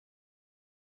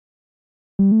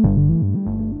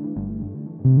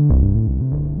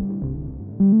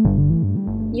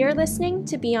You're listening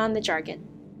to Beyond the Jargon,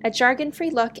 a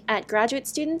jargon-free look at graduate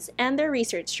students and their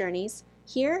research journeys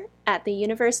here at the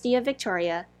University of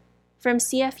Victoria. From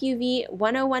CFUV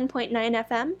 101.9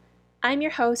 FM, I'm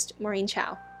your host, Maureen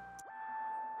Chow.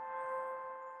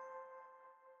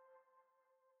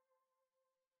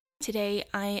 Today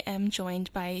I am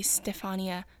joined by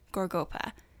Stefania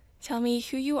Gorgopa. Tell me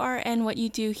who you are and what you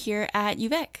do here at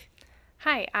UVic.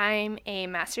 Hi, I'm a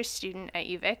master's student at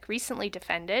UVic, recently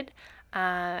defended.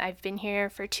 I've been here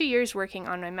for 2 years working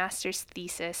on my master's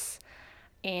thesis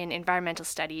in environmental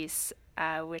studies,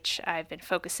 which I've been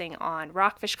focusing on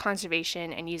rockfish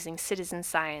conservation and using citizen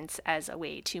science as a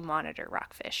way to monitor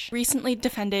rockfish. Recently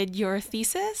defended your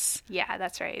thesis? Yeah,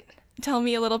 that's right. Tell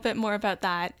me a little bit more about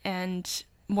that and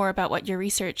more about what your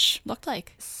research looked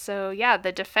like. So yeah,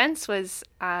 the defense was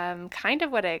kind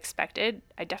of what I expected.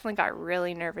 I definitely got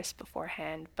really nervous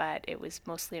beforehand, but it was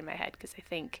mostly in my head because I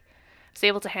think I was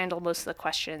able to handle most of the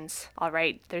questions all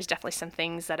right. There's definitely some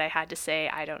things that I had to say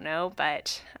I don't know,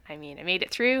 but I made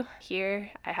it through.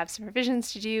 Here I have some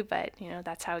revisions to do, but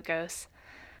that's how it goes.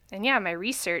 And yeah, my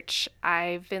research,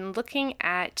 I've been looking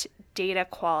at data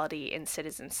quality in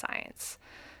citizen science.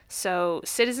 So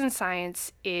citizen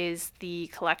science is the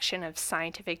collection of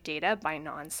scientific data by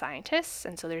non-scientists.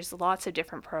 And so there's lots of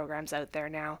different programs out there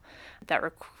now that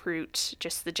recruit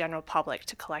just the general public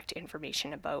to collect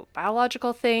information about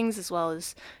biological things as well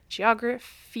as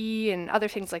geography and other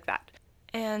things like that.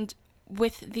 And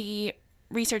with the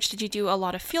research, did you do a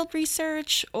lot of field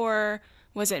research, or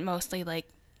was it mostly like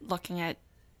looking at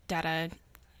data,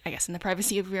 I guess, in the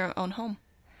privacy of your own home?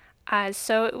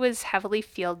 So it was heavily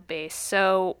field-based.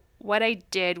 So what I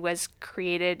did was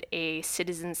created a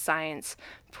citizen science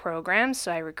program.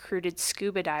 So I recruited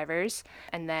scuba divers,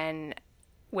 and then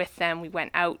with them we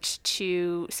went out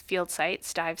to field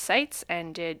sites, dive sites,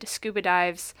 and did scuba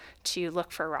dives to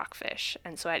look for rockfish.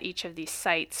 And so at each of these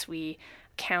sites we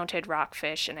counted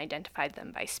rockfish and identified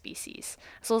them by species,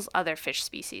 as well as other fish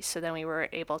species. So then we were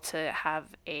able to have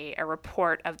a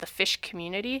report of the fish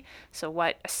community, so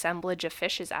what assemblage of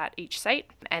fish is at each site,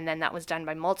 and then that was done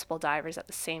by multiple divers at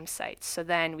the same site. So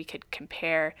then we could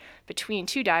compare between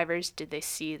two divers, did they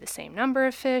see the same number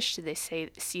of fish, did they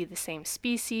see the same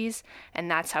species, and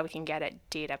that's how we can get at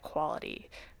data quality.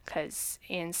 Because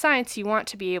in science, you want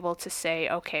to be able to say,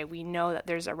 okay, we know that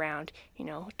there's around,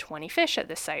 20 fish at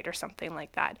this site or something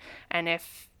like that. And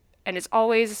it's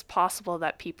always possible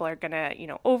that people are going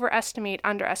to, overestimate,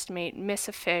 underestimate, miss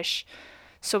a fish.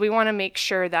 So we want to make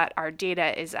sure that our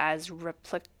data is as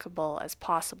replicable as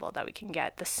possible, that we can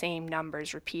get the same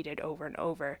numbers repeated over and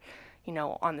over,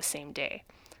 on the same day.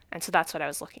 And so that's what I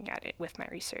was looking at it with my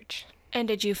research. And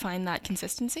did you find that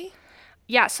consistency?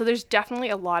 Yeah, so there's definitely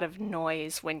a lot of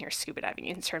noise when you're scuba diving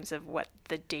in terms of what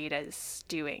the data is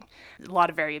doing. A lot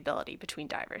of variability between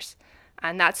divers.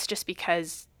 And that's just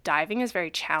because diving is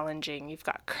very challenging. You've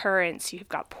got currents, you've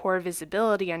got poor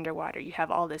visibility underwater, you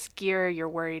have all this gear, you're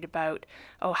worried about,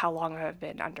 how long have I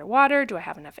been underwater? Do I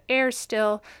have enough air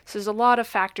still? So there's a lot of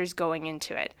factors going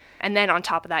into it. And then on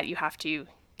top of that, you have to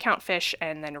count fish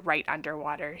and then write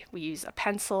underwater. We use a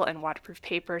pencil and waterproof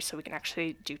paper so we can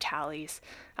actually do tallies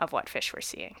of what fish we're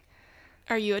seeing.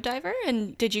 Are you a diver,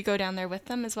 and did you go down there with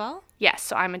them as well? Yes,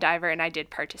 so I'm a diver and I did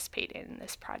participate in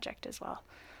this project as well.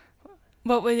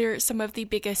 What were some of the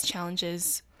biggest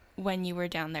challenges when you were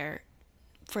down there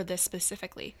for this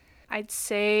specifically? I'd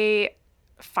say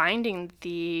finding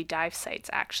the dive sites,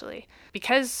 actually.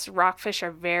 Because rockfish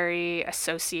are very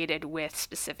associated with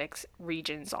specific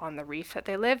regions on the reef that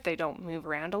they live, they don't move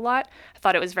around a lot. I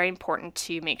thought it was very important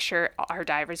to make sure our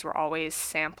divers were always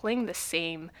sampling the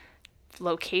same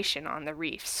location on the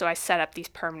reef. So I set up these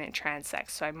permanent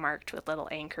transects. So I marked with little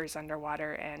anchors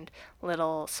underwater and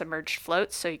little submerged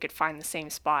floats so you could find the same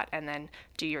spot and then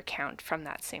do your count from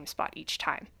that same spot each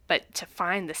time. But to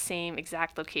find the same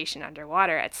exact location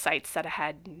underwater at sites that I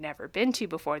had never been to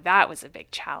before, that was a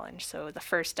big challenge. So the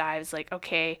first dive is like,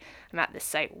 okay, I'm at this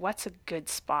site. What's a good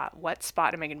spot? What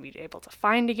spot am I going to be able to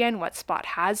find again? What spot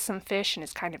has some fish and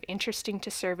is kind of interesting to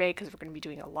survey, because we're going to be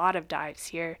doing a lot of dives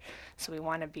here. So we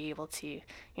want to be able to,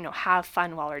 have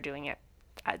fun while we're doing it.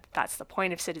 That's the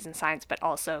point of citizen science, but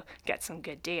also get some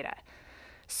good data.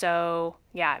 So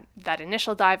yeah, that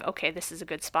initial dive, okay, this is a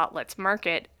good spot, let's mark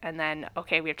it. And then,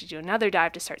 okay, we have to do another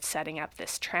dive to start setting up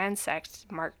this transect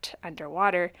marked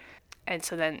underwater. And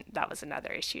so then that was another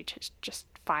issue to just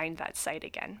find that site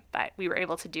again. But we were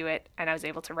able to do it, and I was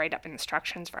able to write up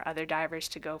instructions for other divers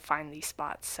to go find these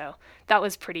spots. So that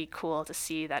was pretty cool to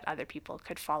see that other people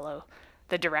could follow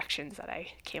the directions that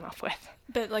I came up with.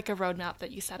 But like a roadmap that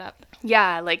you set up.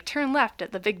 Yeah, like turn left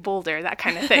at the big boulder, that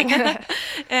kind of thing.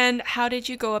 And how did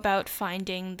you go about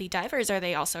finding the divers? Are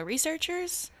they also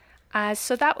researchers?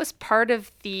 So that was part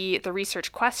of the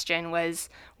research question, was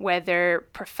whether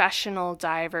professional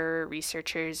diver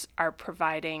researchers are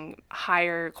providing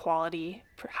higher quality,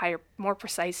 more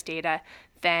precise data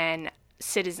than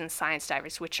citizen science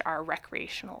divers, which are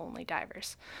recreational only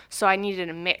divers. So I needed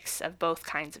a mix of both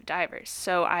kinds of divers.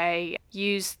 So I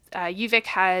used, UVic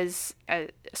has a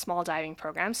small diving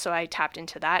program, so I tapped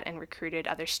into that and recruited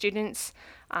other students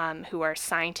who are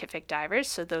scientific divers.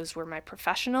 So those were my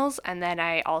professionals. And then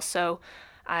I also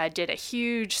did a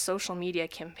huge social media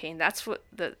campaign. That's what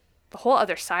the whole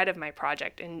other side of my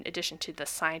project, in addition to the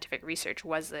scientific research,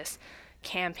 was this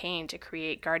campaign to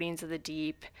create Guardians of the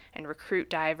Deep and recruit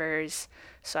divers.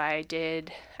 So I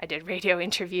did radio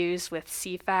interviews with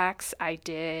CFAX.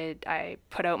 I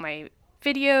put out my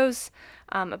videos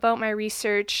about my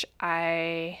research.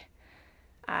 I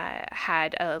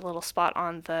had a little spot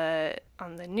on the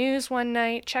news one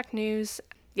night, Czech News.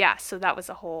 Yeah, so that was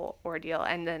a whole ordeal,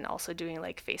 and then also doing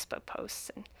like Facebook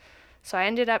posts. And so I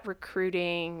ended up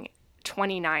recruiting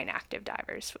 29 active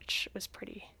divers, which was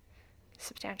pretty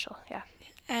substantial, yeah.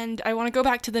 And I want to go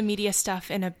back to the media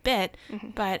stuff in a bit,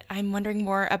 but I'm wondering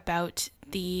more about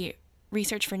the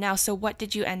research for now. So what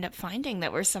did you end up finding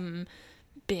that were some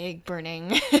big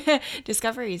burning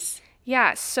discoveries?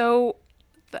 Yeah, so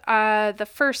the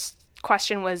first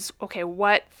question was, okay,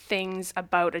 what things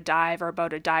about a dive or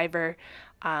about a diver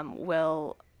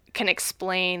can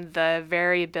explain the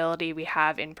variability we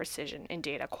have in precision in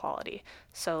data quality?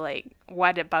 So like,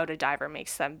 what about a diver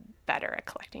makes them better at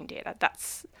collecting data?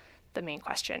 That's the main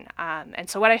question. And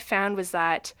so what I found was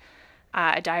that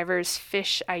a diver's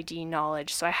fish ID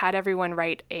knowledge. So I had everyone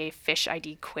write a fish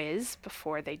ID quiz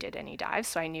before they did any dives.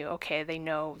 So I knew, okay, they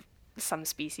know some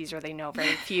species or they know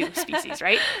very few species,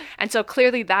 right? And so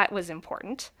clearly that was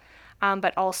important.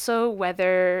 But also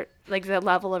whether, like, the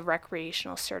level of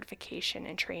recreational certification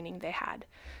and training they had.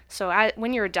 So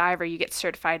when you're a diver, you get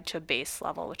certified to a base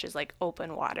level, which is like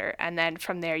open water. And then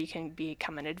from there, you can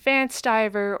become an advanced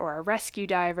diver or a rescue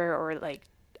diver or like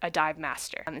a dive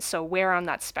master. And so where on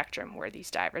that spectrum were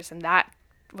these divers? And that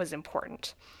was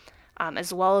important,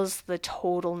 as well as the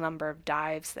total number of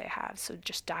dives they have. So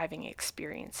just diving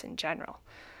experience in general.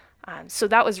 So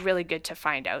that was really good to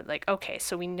find out, like, okay,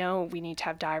 so we know we need to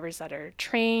have divers that are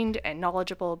trained and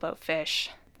knowledgeable about fish.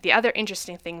 The other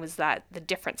interesting thing was that the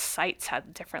different sites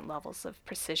had different levels of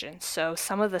precision. So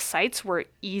some of the sites were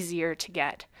easier to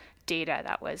get data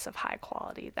that was of high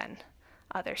quality than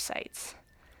other sites.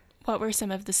 What were some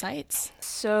of the sites?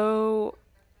 So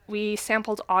we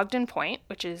sampled Ogden Point,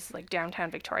 which is like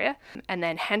downtown Victoria, and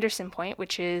then Henderson Point,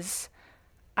 which is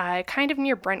kind of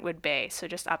near Brentwood Bay, so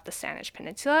just up the Saanich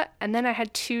Peninsula. And then I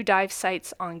had 2 dive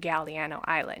sites on Galiano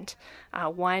Island.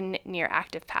 One near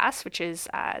Active Pass, which is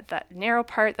that narrow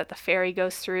part that the ferry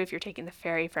goes through if you're taking the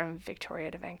ferry from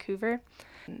Victoria to Vancouver.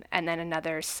 And then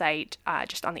another site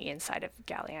just on the inside of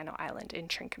Galiano Island in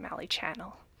Trincomalee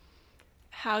Channel.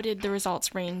 How did the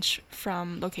results range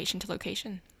from location to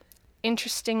location?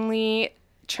 Interestingly,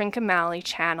 Trincomalee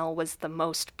Channel was the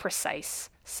most precise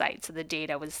site. So the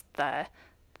data was the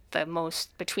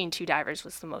most, between 2 divers,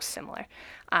 was the most similar.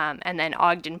 And then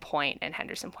Ogden Point and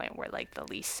Henderson Point were like the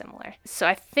least similar. So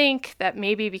I think that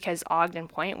maybe because Ogden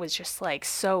Point was just like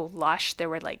so lush, there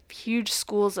were like huge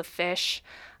schools of fish,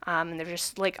 and there was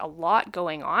just like a lot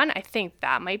going on. I think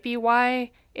that might be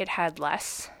why it had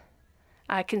less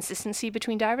consistency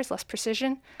between divers, less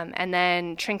precision. And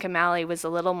then Trincomalee was a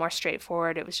little more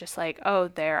straightforward. It was just like, oh,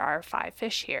 there are 5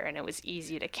 fish here, and it was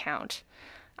easy to count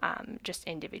just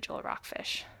individual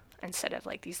rockfish instead of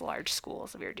like these large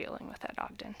schools that we were dealing with at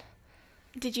Ogden.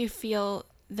 Did you feel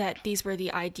that these were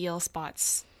the ideal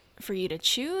spots for you to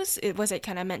choose? Was it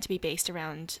kind of meant to be based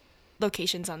around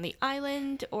locations on the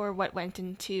island, or what went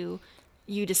into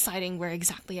you deciding where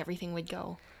exactly everything would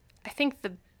go? I think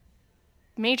the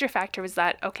major factor was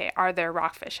that, okay, are there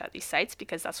rockfish at these sites?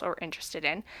 Because that's what we're interested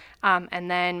in. And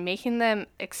then making them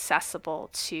accessible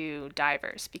to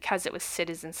divers, because it was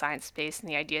citizen science based. And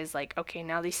the idea is like, okay,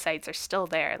 now these sites are still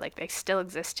there. Like they still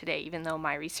exist today, even though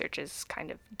my research is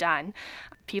kind of done.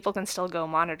 People can still go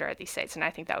monitor at these sites. And I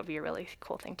think that would be a really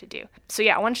cool thing to do. So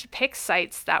yeah, I wanted to pick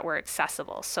sites that were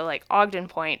accessible. So like Ogden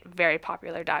Point, very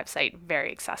popular dive site,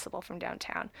 very accessible from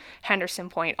downtown. Henderson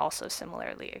Point, also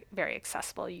similarly very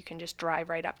accessible. You can just drive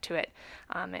right up to it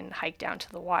and hike down to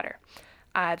the water.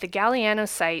 The Galiano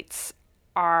sites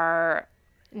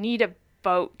need a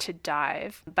boat to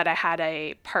dive, but I had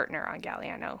a partner on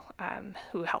Galiano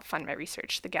who helped fund my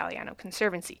research, the Galiano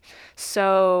Conservancy.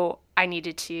 So I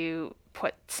needed to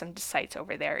put some sites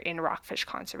over there in rockfish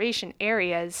conservation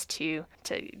areas to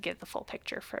get the full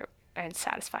picture for and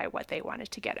satisfy what they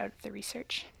wanted to get out of the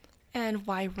research. And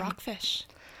why rockfish?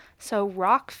 So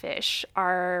rockfish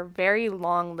are very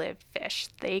long-lived fish.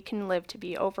 They can live to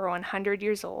be over 100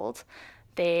 years old.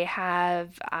 They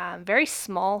have very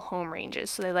small home ranges,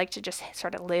 so they like to just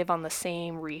sort of live on the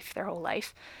same reef their whole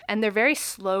life. And they're very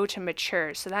slow to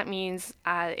mature, so that means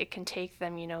it can take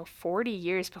them, 40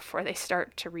 years before they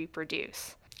start to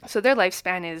reproduce. So their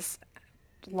lifespan is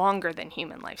longer than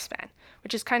human lifespan,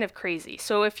 which is kind of crazy.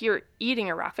 So if you're eating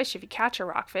a rockfish, if you catch a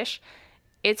rockfish,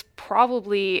 it's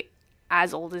probably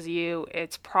as old as you.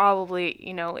 It's probably,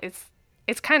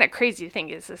 it's kind of crazy to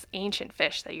think it's this ancient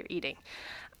fish that you're eating.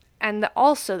 And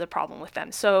also the problem with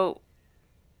them. So,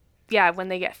 yeah, when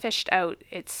they get fished out,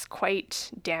 it's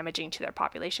quite damaging to their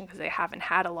population because they haven't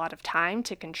had a lot of time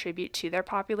to contribute to their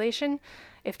population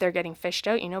if they're getting fished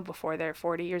out, before they're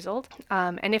 40 years old.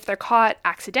 And if they're caught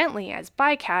accidentally as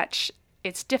bycatch,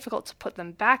 it's difficult to put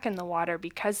them back in the water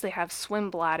because they have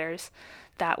swim bladders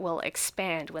that will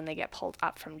expand when they get pulled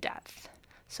up from depth.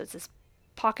 So it's this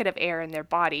pocket of air in their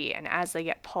body, and as they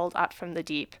get pulled up from the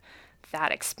deep,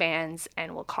 that expands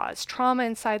and will cause trauma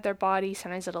inside their body.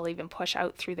 Sometimes it'll even push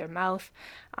out through their mouth.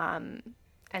 And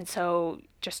so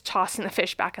just tossing the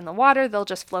fish back in the water, they'll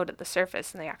just float at the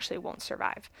surface and they actually won't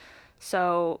survive.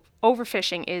 So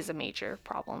overfishing is a major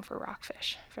problem for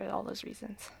rockfish for all those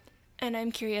reasons. And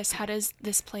I'm curious, how does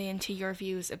this play into your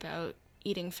views about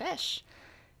eating fish?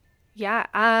 Yeah,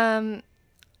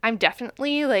 I'm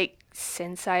definitely,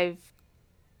 since I've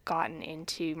gotten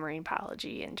into marine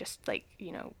biology and just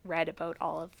read about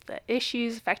all of the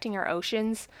issues affecting our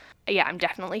oceans, I'm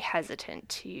definitely hesitant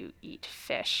to eat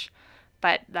fish.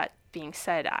 But that being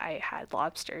said, I had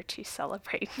lobster to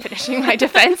celebrate finishing my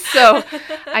defense. So,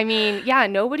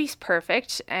 nobody's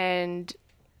perfect, and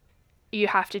you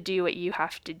have to do what you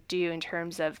have to do in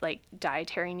terms of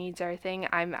dietary needs are a thing.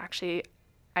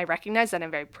 I recognize that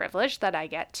I'm very privileged that I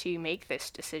get to make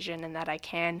this decision and that I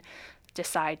can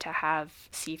decide to have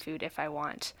seafood if I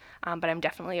want. But I'm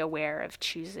definitely aware of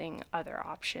choosing other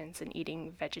options and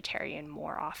eating vegetarian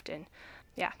more often.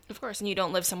 Yeah. Of course, and you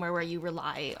don't live somewhere where you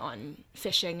rely on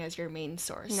fishing as your main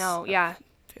source. No, yeah.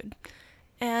 Food.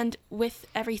 And with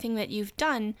everything that you've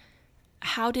done,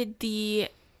 how did the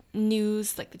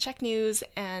news, the Czech news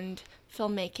and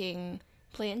filmmaking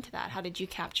play into that? How did you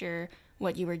capture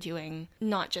what you were doing,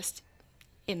 not just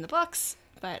in the books,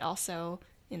 but also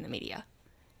in the media?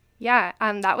 Yeah,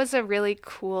 that was a really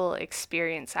cool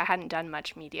experience. I hadn't done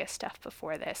much media stuff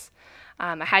before this.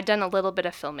 I had done a little bit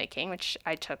of filmmaking, which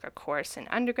I took a course in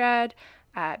undergrad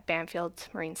at Banfield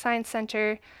Marine Science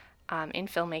Center in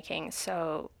filmmaking.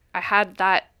 So I had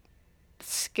that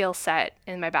skill set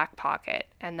in my back pocket.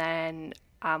 And then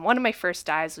one of my first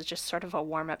dives was just sort of a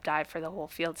warm-up dive for the whole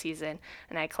field season.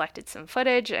 And I collected some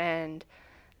footage, and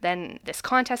then this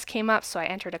contest came up. So I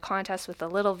entered a contest with a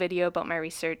little video about my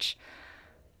research.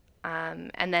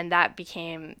 And then that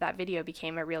video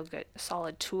became a real good,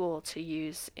 solid tool to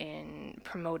use in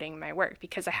promoting my work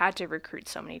because I had to recruit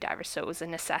so many divers. So it was a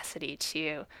necessity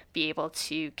to be able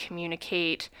to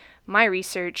communicate my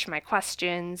research, my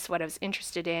questions, what I was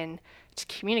interested in, to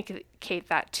communicate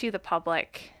that to the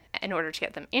public in order to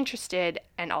get them interested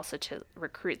and also to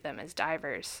recruit them as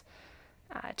divers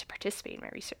to participate in my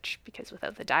research, because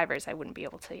without the divers, I wouldn't be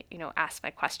able to, ask my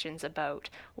questions about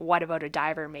what about a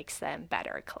diver makes them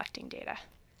better at collecting data.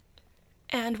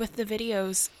 And with the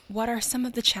videos, what are some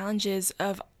of the challenges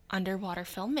of underwater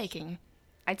filmmaking?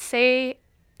 I'd say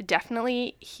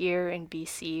definitely here in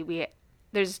BC,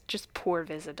 there's just poor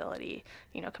visibility,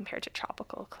 compared to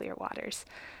tropical clear waters.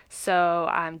 So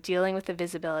dealing with the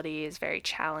visibility is very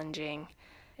challenging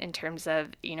in terms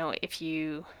of,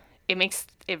 it makes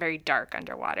it very dark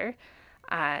underwater.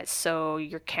 So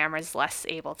your camera's less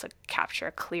able to capture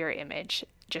a clear image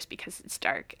just because it's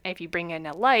dark. And if you bring in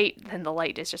a light, then the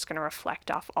light is just going to reflect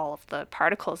off all of the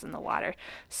particles in the water.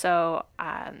 So,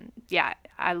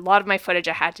 a lot of my footage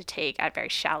I had to take at very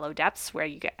shallow depths where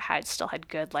you still had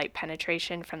good light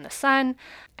penetration from the sun,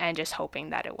 and just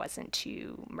hoping that it wasn't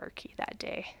too murky that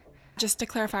day. Just to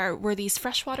clarify, were these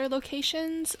freshwater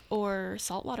locations or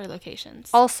saltwater locations?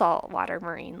 All saltwater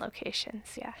marine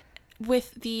locations, yeah.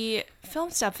 With the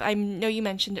film stuff, I know you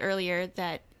mentioned earlier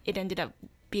that it ended up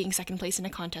being second place in a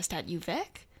contest at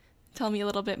UVic. Tell me a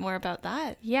little bit more about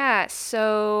that. Yeah,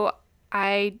 so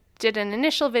I did an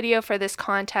initial video for this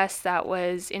contest that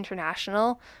was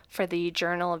international for the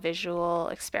Journal of Visual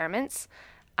Experiments.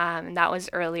 And that was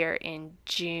earlier in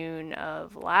June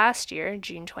of last year,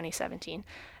 June 2017.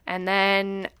 And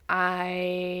then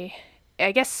I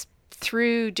guess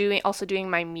through doing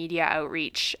my media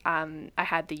outreach, I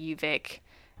had the UVic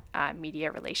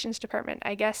media relations department,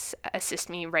 I guess, assist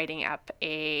me writing up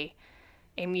a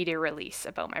media release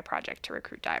about my project to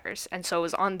recruit divers. And so it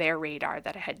was on their radar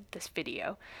that I had this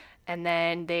video. And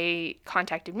then they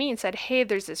contacted me and said, hey,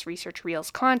 there's this Research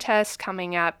Reels contest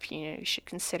coming up. You should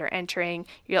consider entering.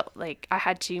 I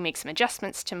had to make some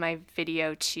adjustments to my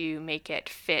video to make it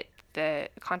fit the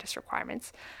contest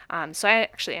requirements. So I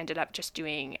actually ended up just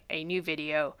doing a new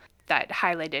video that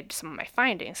highlighted some of my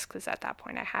findings, because at that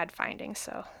point I had findings.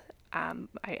 So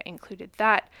I included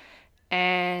that.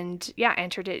 And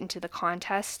entered it into the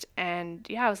contest. And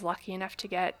I was lucky enough to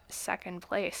get second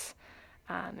place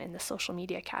in the social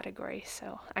media category.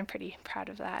 So I'm pretty proud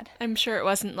of that. I'm sure it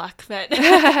wasn't luck, but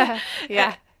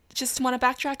yeah. Just want to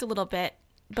backtrack a little bit.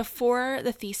 Before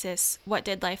the thesis, what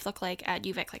did life look like at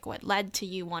UVic? Like, what led to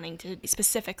you wanting to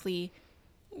specifically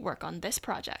work on this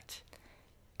project?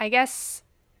 I guess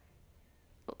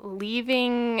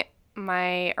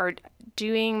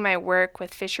doing my work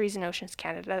with Fisheries and Oceans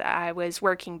Canada, I was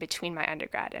working between my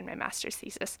undergrad and my master's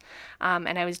thesis.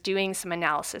 And I was doing some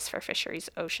analysis for Fisheries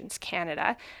Oceans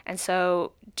Canada. And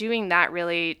so doing that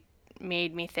really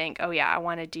made me think, I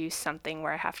want to do something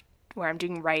where I'm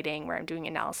doing writing, where I'm doing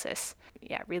analysis.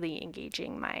 Really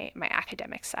engaging my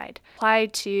academic side.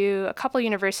 Applied to a couple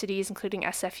universities, including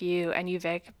SFU and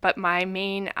UVic, but my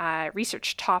main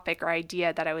research topic or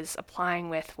idea that I was applying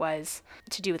with was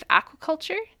to do with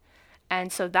aquaculture.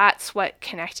 And so that's what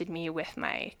connected me with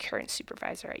my current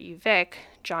supervisor at UVic,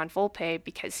 John Volpe,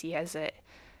 because he has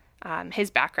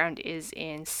his background is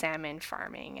in salmon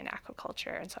farming and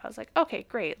aquaculture. And so I was like, okay,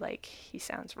 great. He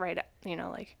sounds right up,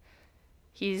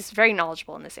 he's very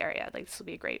knowledgeable in this area. This will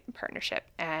be a great partnership.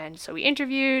 And so we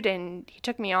interviewed and he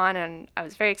took me on and I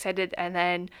was very excited. And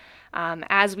then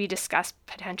as we discussed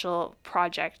potential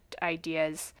project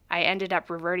ideas, I ended up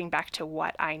reverting back to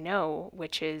what I know,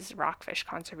 which is rockfish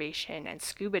conservation and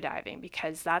scuba diving,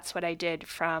 because that's what I did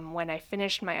from when I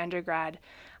finished my undergrad.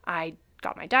 I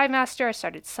got my dive master, I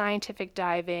started scientific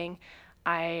diving.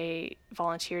 I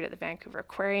volunteered at the Vancouver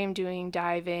Aquarium doing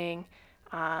diving.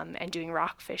 And doing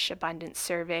rockfish abundance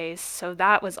surveys. So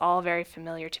that was all very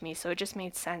familiar to me. So it just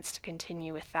made sense to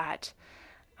continue with that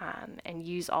and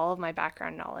use all of my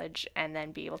background knowledge and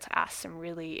then be able to ask some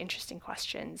really interesting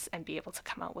questions and be able to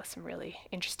come out with some really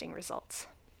interesting results.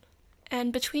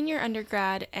 And between your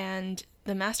undergrad and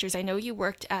the master's, I know you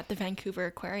worked at the Vancouver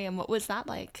Aquarium. What was that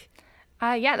like?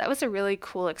 That was a really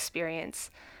cool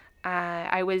experience.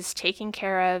 I was taking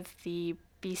care of the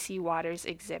BC Waters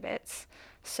exhibits.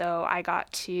 So I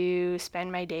got to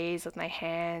spend my days with my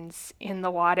hands in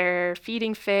the water,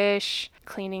 feeding fish,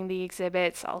 cleaning the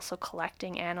exhibits, also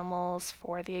collecting animals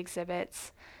for the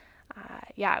exhibits.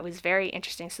 It was very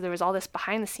interesting. So there was all this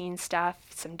behind the scenes stuff,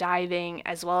 some diving,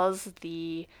 as well as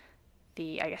the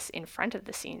I guess in front of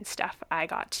the scenes stuff. I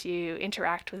got to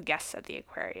interact with guests at the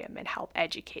aquarium and help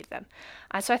educate them.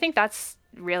 So I think that's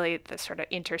really the sort of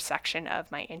intersection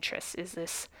of my interests, is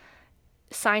this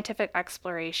scientific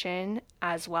exploration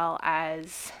as well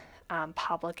as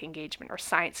public engagement or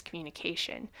science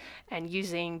communication, and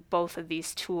using both of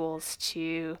these tools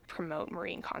to promote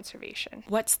marine conservation.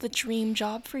 What's the dream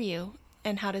job for you,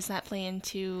 and how does that play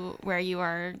into where you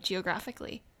are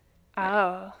geographically?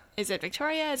 Is it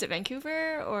Victoria? Is it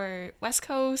Vancouver or West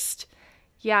Coast?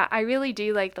 Yeah, I really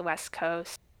do like the West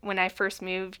Coast. When I first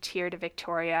moved here to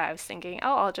Victoria, I was thinking,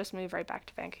 I'll just move right back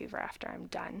to Vancouver after I'm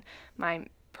done my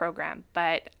program.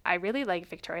 But I really like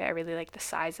Victoria. I really like the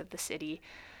size of the city.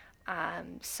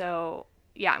 I'm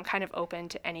kind of open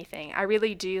to anything. I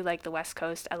really do like the West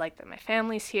Coast. I like that my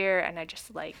family's here, and I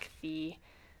just like the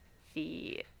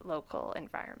local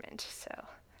environment. So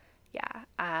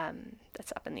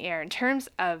that's up in the air. In terms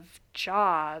of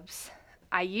jobs,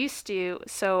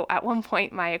 so at one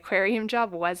point my aquarium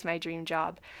job was my dream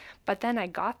job, but then I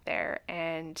got there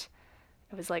and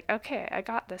I was like, okay, I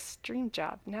got this dream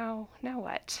job. Now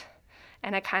what?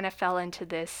 And I kind of fell into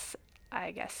this,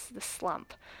 I guess, the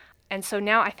slump. And so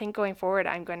now I think going forward,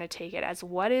 I'm going to take it as,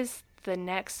 what is the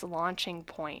next launching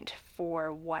point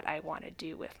for what I want to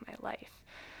do with my life?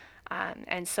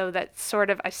 And so that sort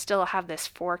of, I still have this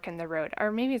fork in the road, or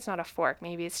maybe it's not a fork,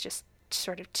 maybe it's just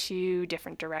sort of two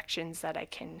different directions that I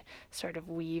can sort of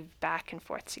weave back and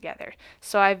forth together.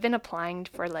 So I've been applying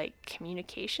for like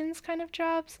communications kind of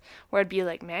jobs, where I'd be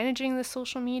like managing the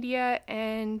social media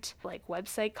and like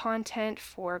website content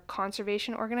for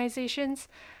conservation organizations.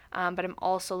 But I'm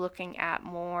also looking at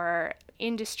more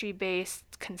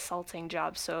industry-based consulting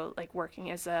jobs. So like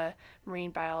working as a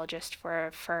marine biologist for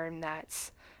a firm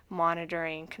that's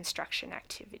monitoring construction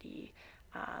activity.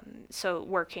 So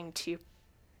working to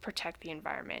protect the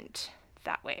environment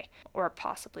that way, or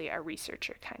possibly a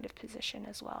researcher kind of position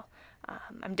as well.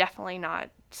 I'm definitely not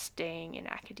staying in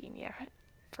academia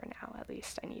for now, at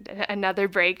least. I need another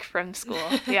break from school.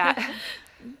 Yeah.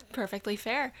 Perfectly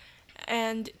fair.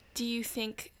 And do you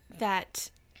think that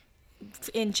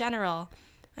in general,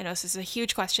 I know this is a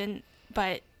huge question,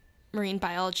 but marine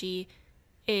biology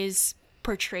is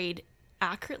portrayed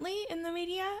accurately in the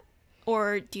media?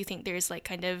 Or do you think there's like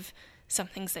kind of some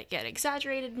things that get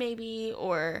exaggerated maybe,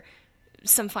 or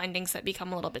some findings that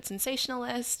become a little bit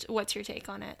sensationalist? What's your take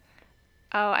on it?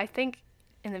 Oh, I think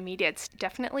in the media it's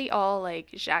definitely all like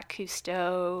Jacques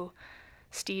Cousteau,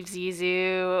 Steve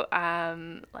Zissou,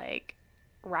 like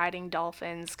riding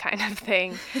dolphins kind of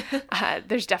thing.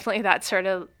 There's definitely that sort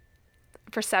of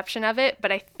perception of it,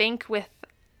 but I think with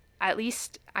at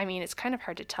least, I mean, it's kind of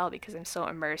hard to tell because I'm so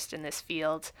immersed in this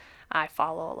field. I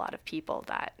follow a lot of people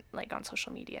that, like on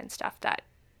social media and stuff, that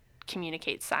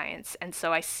communicate science. And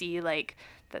so I see like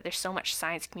that there's so much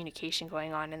science communication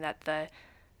going on, and that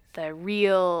the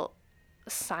real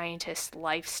scientist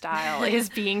lifestyle is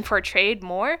being portrayed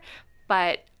more.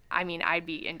 But I mean, I'd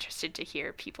be interested to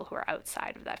hear people who are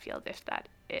outside of that field, if that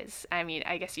is. I mean,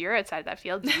 I guess you're outside that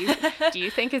field. Do you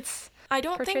think it's I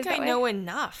don't think I way? know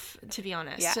enough, to be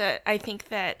honest. Yeah. I think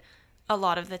that a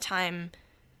lot of the time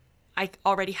I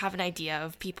already have an idea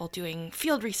of people doing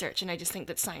field research, and I just think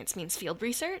that science means field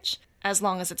research, as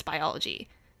long as it's biology,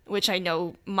 which I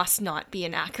know must not be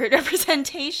an accurate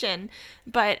representation.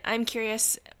 But I'm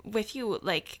curious with you,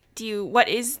 like, what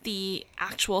is the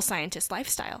actual scientist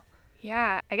lifestyle?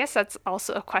 Yeah, I guess that's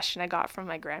also a question I got from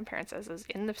my grandparents as I was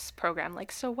in this program.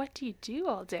 Like, so what do you do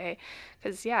all day?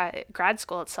 Because, yeah, grad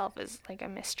school itself is like a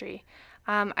mystery.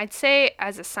 I'd say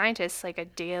as a scientist, like a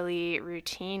daily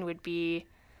routine would be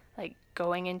like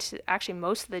going into, actually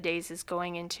most of the days is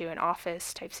going into an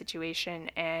office type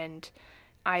situation, and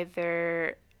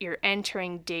either you're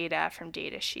entering data from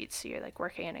data sheets, so you're like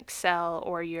working in Excel,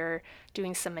 or you're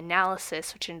doing some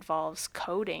analysis which involves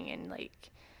coding and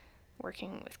like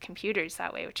working with computers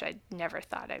that way, which I never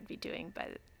thought I'd be doing, but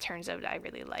it turns out I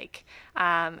really like.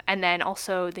 And then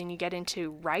you get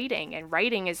into writing, and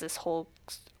writing is this whole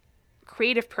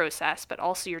creative process, but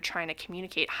also you're trying to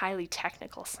communicate highly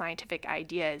technical scientific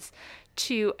ideas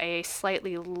to a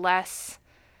slightly less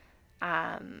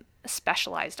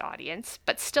specialized audience,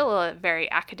 but still a very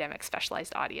academic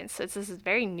specialized audience. So it's this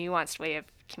very nuanced way of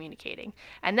communicating.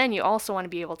 And then you also want to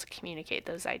be able to communicate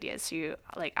those ideas. So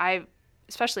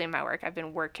especially in my work, I've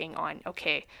been working on,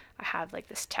 okay, I have like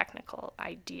this technical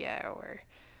idea, or,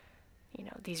 you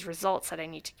know, these results that I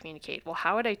need to communicate. Well,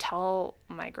 how would I tell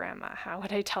my grandma? How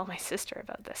would I tell my sister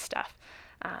about this stuff?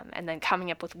 And then coming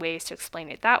up with ways to explain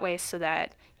it that way, so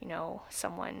that, you know,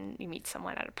 you meet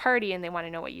someone at a party and they want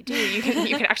to know what you do, you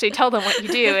can actually tell them what you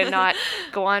do and not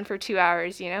go on for 2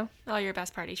 hours, you know? All your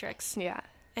best party tricks. Yeah.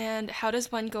 And how does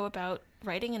one go about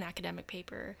writing an academic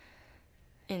paper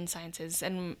in sciences?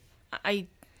 And I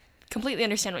completely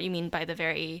understand what you mean by the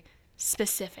very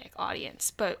specific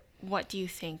audience, but what do you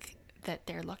think that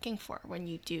they're looking for when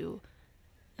you do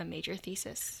a major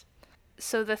thesis?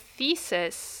 So the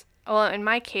thesis, well, in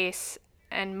my case,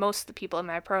 and most of the people in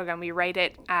my program, we write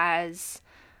it as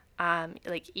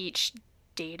like each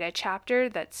data chapter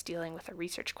that's dealing with a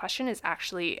research question is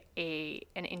actually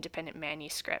an independent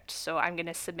manuscript. So I'm going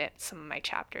to submit some of my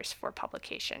chapters for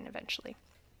publication eventually.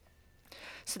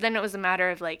 So then it was a matter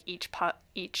of like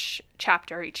each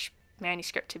chapter, each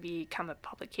manuscript to become a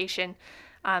publication.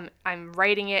 I'm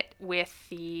writing it with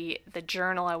the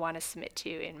journal I want to submit to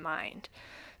in mind.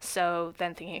 So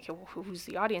then thinking, okay, well, who's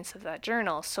the audience of that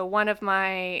journal? So one of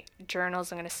my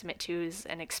journals I'm going to submit to is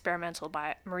an experimental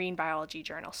marine biology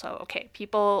journal. So, okay,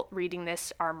 people reading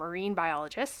this are marine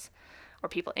biologists or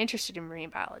people interested in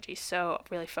marine biology. So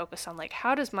really focus on like,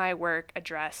 how does my work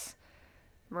address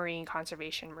marine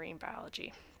conservation, marine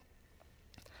biology?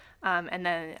 And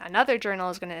then another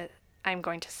journal I'm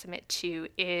going to submit to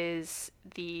is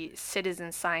the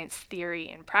Citizen Science Theory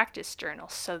and Practice Journal.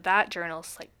 So that journal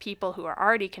is like people who are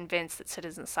already convinced that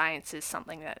citizen science is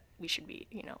something that we should be,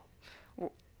 you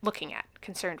know, looking at,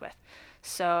 concerned with.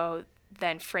 So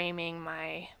then framing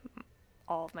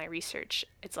all of my research,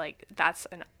 it's like that's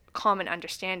a common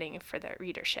understanding for the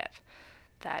readership,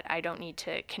 that I don't need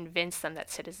to convince them that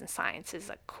citizen science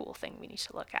is a cool thing we need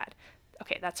to look at.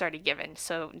 Okay, that's already given.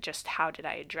 So just how did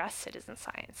I address citizen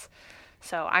science?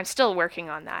 So I'm still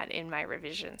working on that in my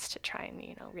revisions to try and,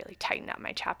 you know, really tighten up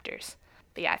my chapters.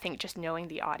 But yeah, I think just knowing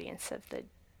the audience of the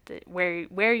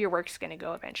where your work's going to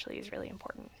go eventually is really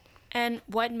important. And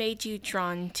what made you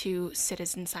drawn to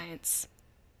citizen science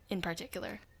in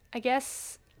particular? I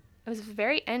guess it was the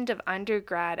very end of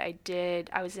undergrad.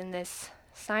 I was in this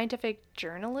scientific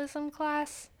journalism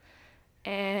class,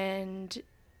 and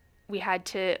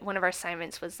one of our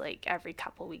assignments was like every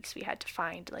couple weeks we had to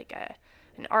find like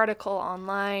an article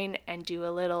online and do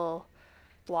a little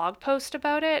blog post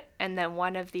about it. And then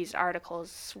one of these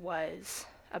articles was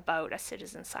about a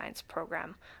citizen science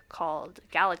program called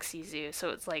Galaxy Zoo.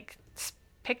 So it's like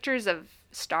pictures of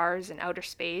stars in outer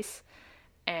space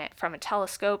from a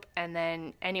telescope, and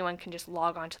then anyone can just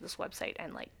log onto this website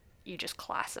and like you just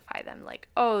classify them, like,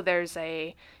 oh, there's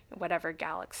a whatever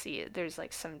galaxy, there's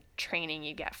like some training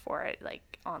you get for it like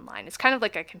online. It's kind of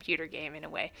like a computer game in a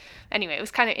way. Anyway, it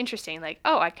was kind of interesting, like,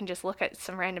 oh, I can just look at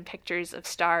some random pictures of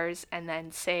stars and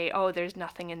then say, oh, there's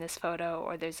nothing in this photo,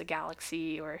 or there's a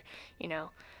galaxy, or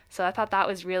so I thought that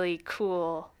was really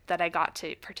cool that I got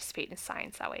to participate in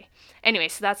science that way. Anyway,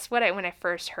 so that's when I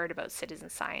first heard about citizen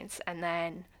science. And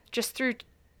then just through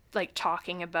like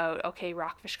talking about, okay,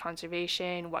 rockfish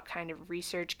conservation, what kind of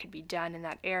research could be done in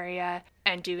that area,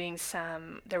 and doing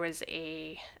there was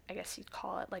I guess you'd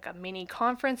call it like a mini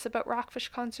conference about rockfish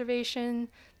conservation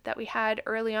that we had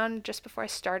early on just before I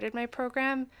started my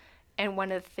program. And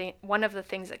one of the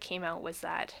things that came out was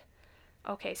that,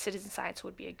 okay, citizen science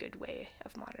would be a good way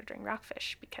of monitoring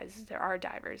rockfish because there are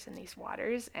divers in these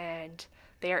waters and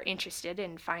they are interested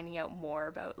in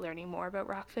learning more about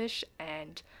rockfish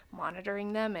and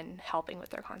monitoring them and helping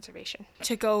with their conservation.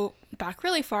 To go back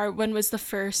really far, when was the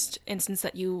first instance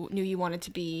that you knew you wanted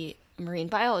to be a marine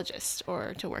biologist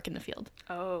or to work in the field?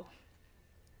 Oh,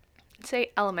 I'd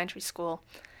say elementary school.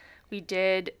 We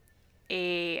did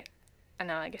I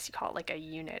know, I guess you call it like a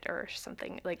unit or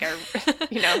something, like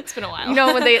It's been a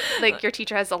while. When they, like, your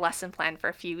teacher has a lesson plan for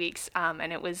a few weeks,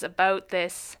 and it was about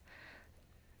this,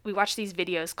 we watched these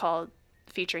videos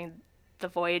featuring the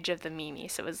voyage of the Mimi.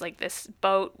 So it was like this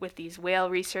boat with these whale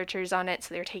researchers on it,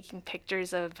 so they were taking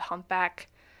pictures of humpback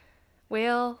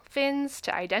whale fins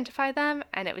to identify them,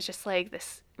 and it was just like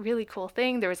this really cool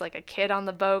thing. There was like a kid on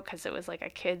the boat because it was like a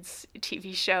kid's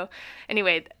TV show.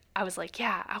 Anyway, I was like,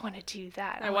 yeah, I want to do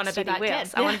that. I want to be that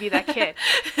whales. kid. I want to be that kid.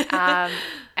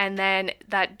 And then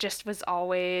that just was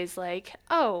always like,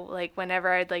 oh, like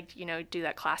whenever I'd like, do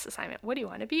that class assignment, what do you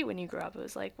want to be when you grow up? It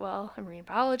was like, well, a marine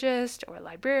biologist or a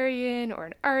librarian or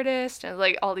an artist and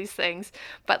like all these things.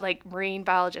 But like marine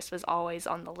biologist was always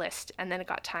on the list. And then it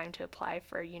got time to apply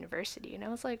for a university. And I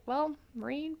was like, well,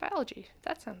 marine biology,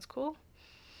 that sounds cool.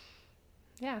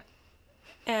 Yeah.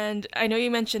 And I know you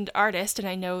mentioned artist, and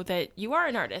I know that you are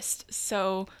an artist.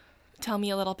 So tell me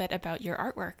a little bit about your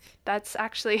artwork. That's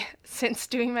actually, since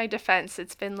doing my defense,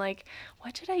 it's been like,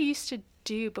 what did I used to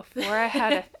do before I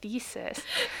had a thesis?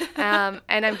 And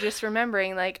I'm just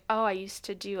remembering like, oh, I used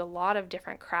to do a lot of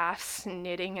different crafts,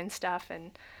 knitting and stuff.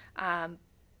 And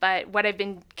but what I've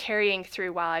been carrying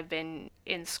through while I've been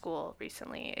in school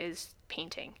recently is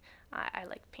painting. I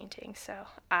like painting. So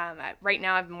right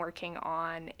now I've been working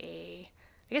on a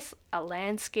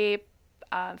landscape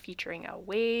featuring a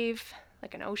wave,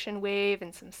 like an ocean wave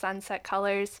and some sunset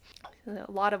colors.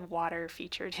 A lot of water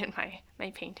featured in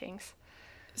my paintings.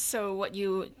 So what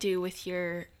you do with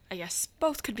your, I guess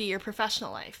both could be your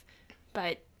professional life,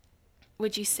 but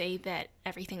would you say that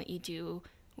everything that you do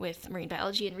with marine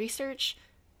biology and research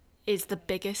is the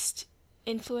biggest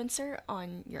influencer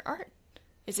on your art?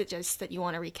 Is it just that you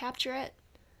want to recapture it?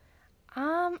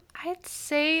 I'd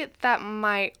say that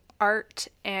my art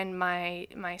and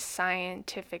my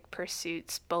scientific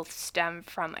pursuits both stem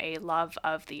from a love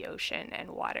of the ocean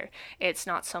and water. It's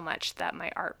not so much that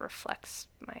my art reflects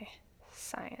my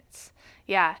science.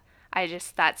 Yeah,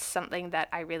 that's something that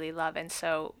I really love, and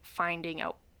so finding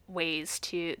out ways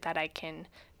that I can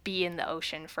be in the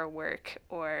ocean for work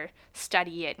or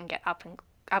study it and get up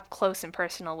close and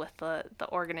personal with the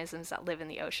organisms that live in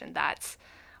the ocean, that's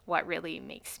what really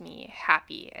makes me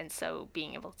happy. And so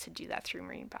being able to do that through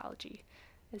marine biology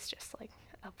is just like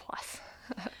a plus.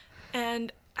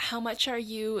 And how much are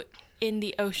you in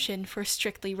the ocean for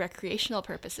strictly recreational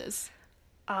purposes?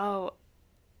 Oh,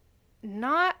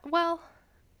 not well.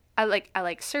 I like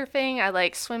surfing, I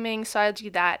like swimming, so I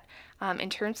do that. In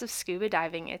terms of scuba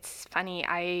diving, it's funny,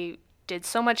 I did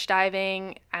so much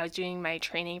diving. I was doing my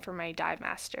training for my dive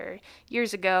master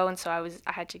years ago, and so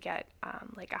I had to get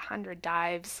like 100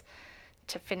 dives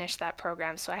to finish that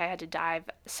program. So I had to dive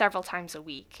several times a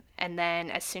week. And then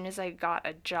as soon as I got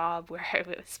a job where I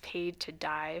was paid to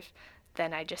dive,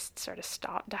 then I just sort of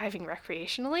stopped diving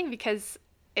recreationally because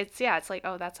it's like,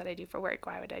 oh, that's what I do for work.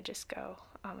 Why would I just go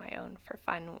on my own for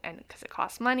fun, and because it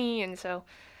costs money. And so,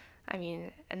 I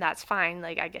mean, and that's fine.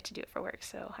 Like, I get to do it for work,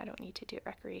 so I don't need to do it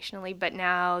recreationally. But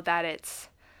now that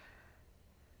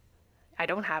I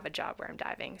don't have a job where I'm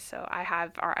diving, so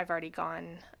I've already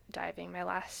gone diving. My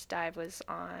last dive was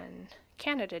on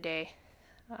Canada Day,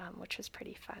 which was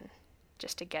pretty fun,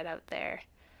 just to get out there.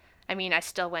 I mean, I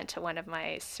still went to one of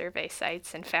my survey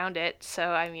sites and found it,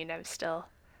 so I mean,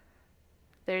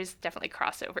 there's definitely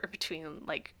crossover between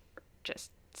like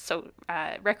just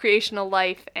recreational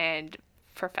life and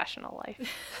professional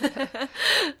life.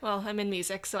 Well, I'm in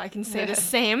music, so I can say the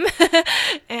same.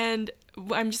 And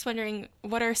I'm just wondering,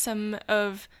 what are some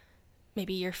of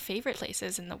maybe your favorite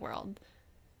places in the world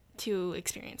to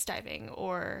experience diving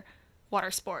or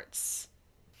water sports?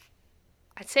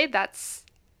 I'd say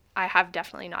I have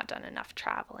definitely not done enough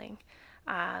traveling.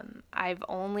 I've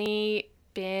only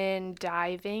been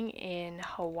diving in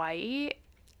Hawaii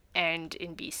and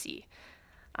in BC.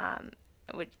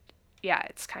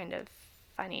 It's kind of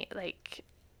funny. Like,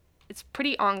 it's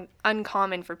pretty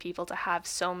uncommon for people to have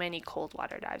so many cold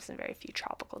water dives and very few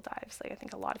tropical dives. Like, I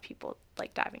think a lot of people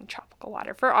like diving tropical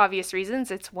water for obvious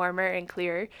reasons. It's warmer and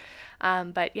clearer.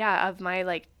 But yeah, of my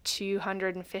like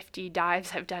 250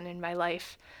 dives I've done in my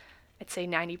life, I'd say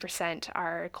 90%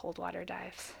 are cold water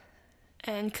dives.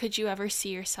 And could you ever see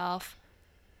yourself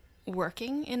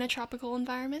working in a tropical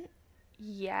environment?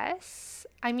 Yes.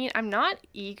 I mean, I'm not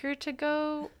eager to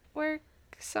go work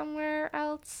somewhere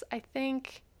else. I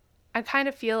think I kind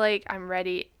of feel like I'm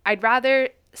ready. I'd rather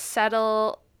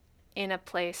settle in a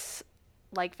place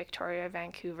like Victoria,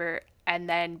 Vancouver, and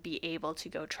then be able to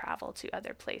go travel to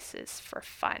other places for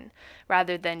fun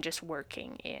rather than just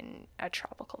working in a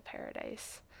tropical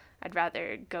paradise. I'd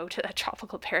rather go to a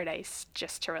tropical paradise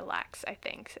just to relax, I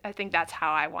think. I think that's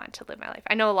how I want to live my life.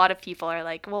 I know a lot of people are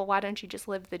like, well, why don't you just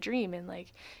live the dream and,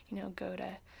 like, you know, go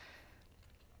to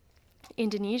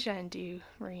Indonesia and do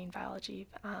marine biology.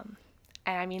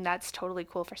 And I mean, that's totally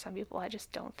cool for some people. I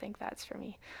just don't think that's for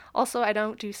me. Also, I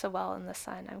don't do so well in the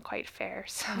sun. I'm quite fair,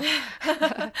 so.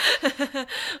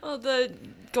 Well,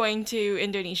 going to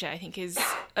Indonesia, I think, is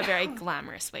a very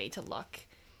glamorous way to look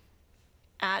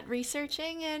at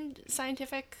researching and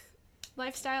scientific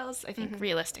lifestyles. I think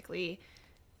realistically,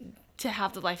 to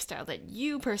have the lifestyle that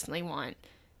you personally want,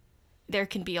 there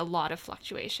can be a lot of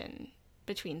fluctuation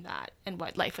between that and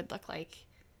what life would look like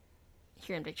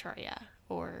here in Victoria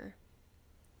or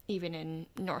even in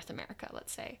North America,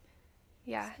 let's say.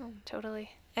 Yeah,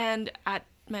 totally. And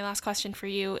my last question for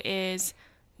you is,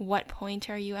 what point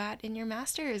are you at in your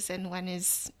master's, and when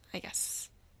is, I guess,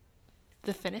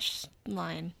 the finish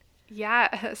line?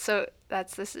 Yeah, so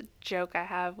that's this joke I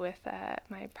have with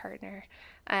my partner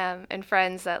and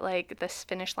friends that, like, this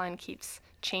finish line keeps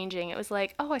changing. It was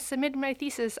like, oh, I submitted my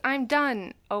thesis, I'm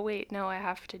done. Oh, wait, no, I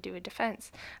have to do a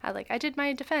defense. I did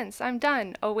my defense, I'm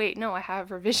done. Oh, wait, no, I have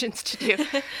revisions to do.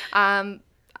 But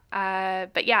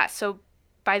yeah, so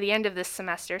by the end of this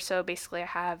semester, so basically I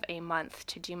have a month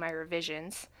to do my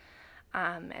revisions,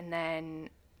 and then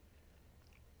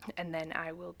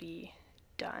I will be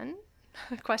done.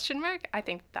 Question mark? I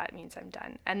think that means I'm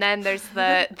done. And then there's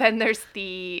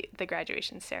the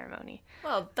graduation ceremony.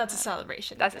 Well, that's a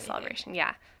celebration. That's a celebration,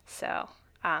 yeah. So,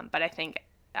 but I think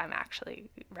I'm actually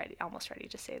almost ready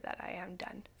to say that I am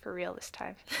done for real this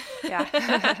time.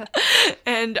 Yeah.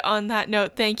 And on that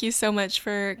note, thank you so much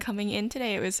for coming in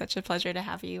today. It was such a pleasure to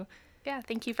have you. Yeah,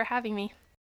 thank you for having me.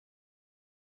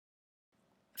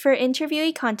 For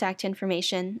interviewee contact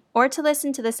information or to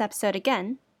listen to this episode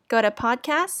again, go to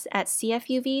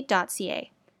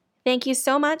podcasts@cfuv.ca. Thank you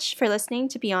so much for listening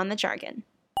to Beyond the Jargon.